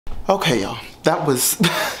Okay, y'all, that was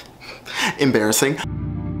embarrassing.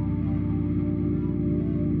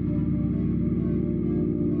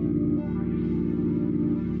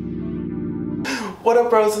 What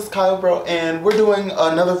up, bros? It's Kyle, bro, and we're doing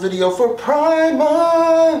another video for Pride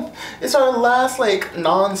Month. It's our last, like,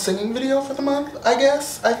 non-singing video for the month, I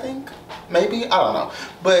guess, I think. Maybe? I don't know.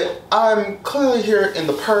 But I'm clearly here in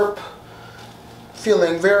the perp,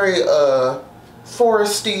 feeling very,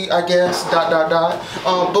 foresty, I guess, ...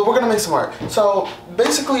 But we're gonna make some art. So,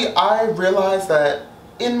 basically, I realized that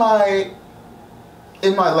in my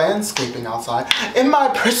landscaping outside, in my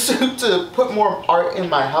pursuit to put more art in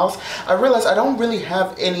my house, I realized I don't really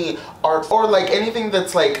have any art or like anything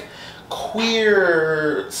that's like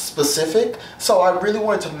queer specific. So I really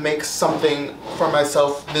wanted to make something for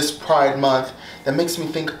myself this Pride Month that makes me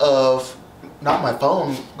think of, not my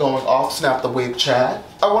phone going off, snap the wig chat.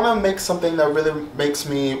 I want to make something that really makes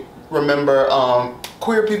me remember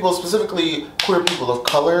queer people, specifically queer people of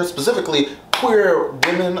color, specifically queer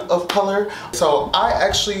women of color. So I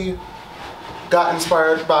actually got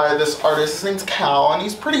inspired by this artist. His name's Cal, and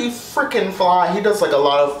he's pretty freaking fly. He does like a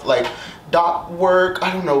lot of like dot work.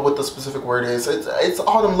 I don't know what the specific word is. It's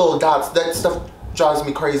all them little dots. That stuff drives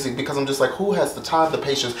me crazy because I'm just like, who has the time, the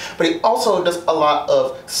patience? But he also does a lot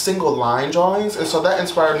of single line drawings, and so that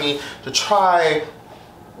inspired me to try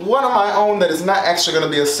one of my own that is not actually going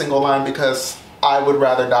to be a single line because I would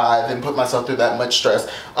rather die than put myself through that much stress.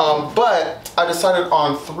 But I decided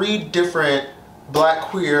on 3 different black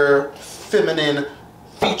queer feminine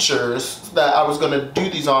features that I was going to do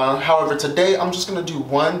these on. However, today I'm just going to do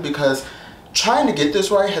one because trying to get this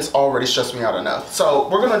right has already stressed me out enough. So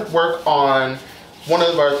we're going to work on one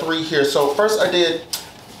of our 3 here. So first I did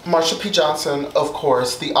Marsha P. Johnson, of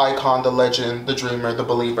course, the icon, the legend, the dreamer, the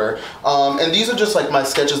believer. And these are just like my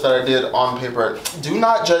sketches that I did on paper. Do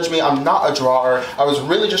not judge me, I'm not a drawer. I was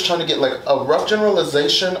really just trying to get like a rough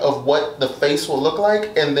generalization of what the face will look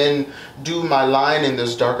like and then do my line in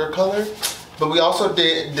this darker color. But we also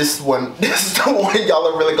did this one. This is the one y'all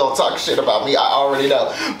are really gonna talk shit about me, I already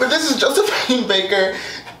know. But this is Josephine Baker.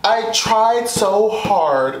 I tried so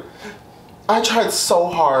hard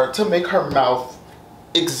to make her mouth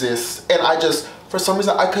exists, and I just, for some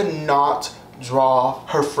reason, I could not draw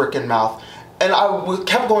her freaking mouth. And I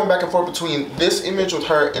kept going back and forth between this image with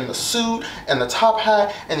her in the suit and the top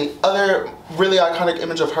hat and the other really iconic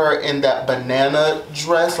image of her in that banana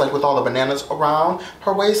dress, like with all the bananas around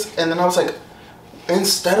her waist. And then I was like,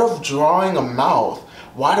 instead of drawing a mouth,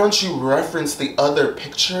 why don't you reference the other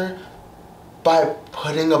picture by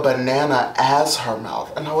putting a banana as her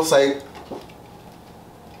mouth? And I was like,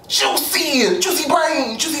 juicy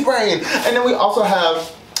brain. And then we also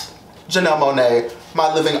have Janelle Monáe,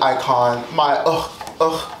 my living icon, my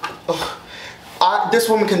this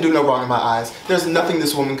woman can do no wrong in my eyes. There's nothing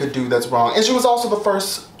this woman could do that's wrong. And she was also the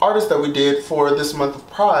first artist that we did for this month of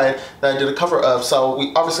Pride that I did a cover of. So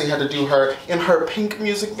we obviously had to do her in her Pink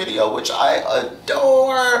music video, which I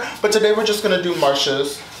adore. But today we're just gonna do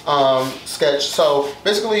Marsha's sketch. So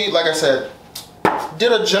basically, like I said,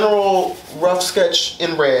 did a general rough sketch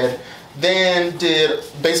in red, then did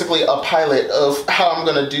basically a pilot of how I'm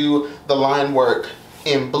gonna do the line work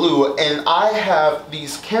in blue. And I have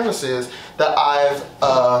these canvases that I've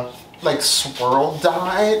like swirl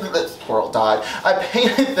dyed. I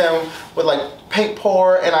painted them with like paint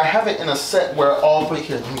pour, and I have it in a set where all 3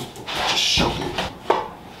 here. Let me just show you.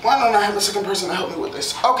 Why don't I have a second person to help me with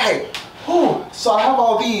this? Okay. Whew. So I have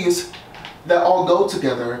all these that all go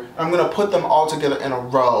together. I'm gonna put them all together in a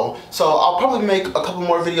row. So I'll probably make a couple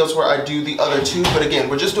more videos where I do the other 2, but again,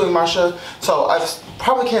 we're just doing Marsha. So I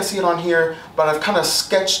probably can't see it on here, but I've kind of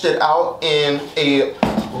sketched it out in a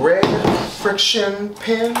red friction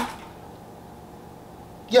pen.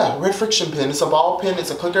 Yeah, red friction pen. It's a ball pen, it's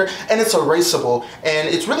a clicker, and it's erasable. And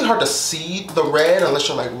it's really hard to see the red unless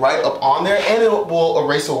you're like right up on there, and it will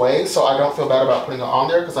erase away, so I don't feel bad about putting it on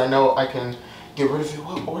there because I know I can get rid of it.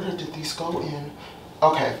 What order did these go in?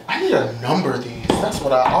 Okay, I need to number these. That's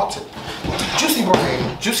what I ought to.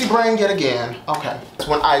 Juicy brain yet again. Okay.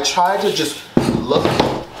 When I tried to just look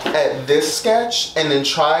at this sketch and then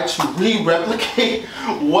try to re-replicate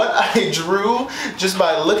what I drew just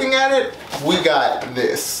by looking at it, we got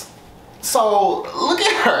this. So look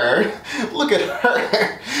at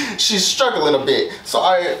her, she's struggling a bit. So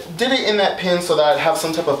I did it in that pen so that I'd have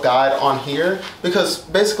some type of guide on here, because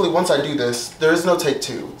basically once I do this, there is no take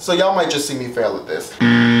 2. So y'all might just see me fail at this.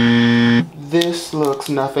 This looks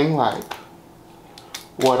nothing like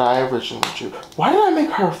what I originally drew. Why did I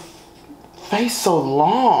make her face so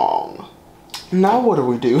long? Now what do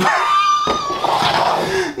we do?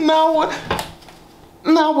 Now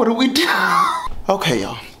what do we do? Okay,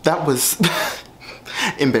 y'all. that was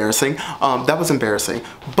embarrassing. That was embarrassing.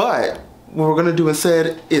 But what we're gonna do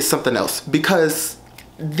instead is something else, because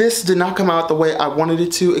this did not come out the way I wanted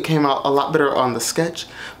it to. It came out a lot better on the sketch.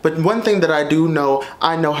 But one thing that I do know,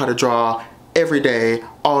 I know how to draw every day,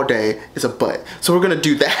 all day, is a butt. So we're gonna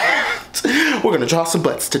do that. We're gonna draw some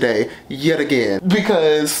butts today, yet again,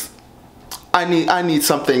 because I need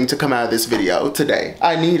something to come out of this video today.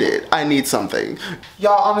 I need it. I need something.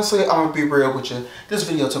 Y'all, honestly, I'm gonna be real with you. This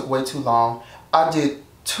video took way too long. I did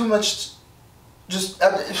too much,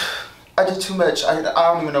 I did too much. I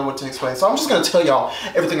don't even know what to explain. So I'm just gonna tell y'all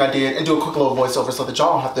everything I did and do a quick little voiceover so that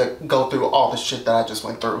y'all don't have to go through all the shit that I just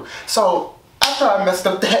went through. So after I messed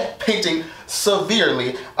up that painting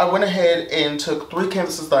severely, I went ahead and took 3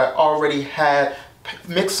 canvases that I already had,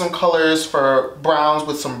 mixed some colors for browns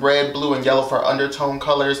with some red, blue, and yellow for undertone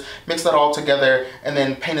colors, mixed that all together, and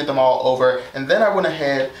then painted them all over. And then I went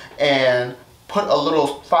ahead and put a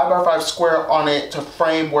little 5x5 square on it to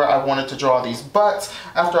frame where I wanted to draw these butts.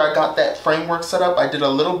 After I got that framework set up, I did a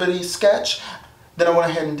little bitty sketch. Then I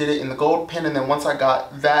went ahead and did it in the gold pen, and then once I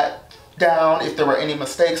got that down, if there were any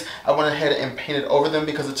mistakes, I went ahead and painted over them,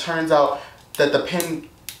 because it turns out that the pen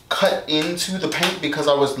cut into the paint because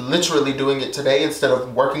I was literally doing it today instead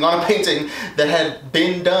of working on a painting that had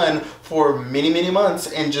been done for many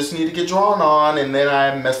months and just need to get drawn on, and then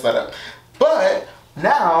I messed that up. But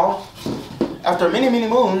now, after many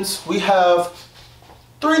moons, we have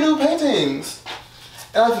 3 new paintings.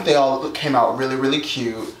 And I think they all came out really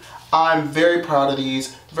cute. I'm very proud of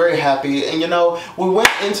these, very happy. And you know, we went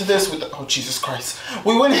into this with, oh Jesus Christ.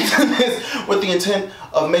 We went into this with the intent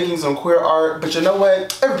of making some queer art, but you know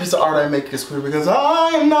what? Every piece of art I make is queer because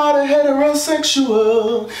I am not a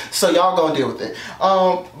heterosexual. So y'all gonna deal with it.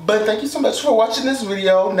 But thank you so much for watching this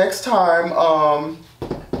video. Next time,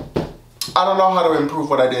 I don't know how to improve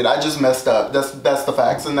what I did. I just messed up. That's the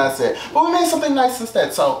facts, and that's it. But we made something nice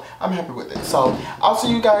instead, so I'm happy with it. So I'll see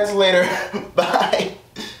you guys later. Bye.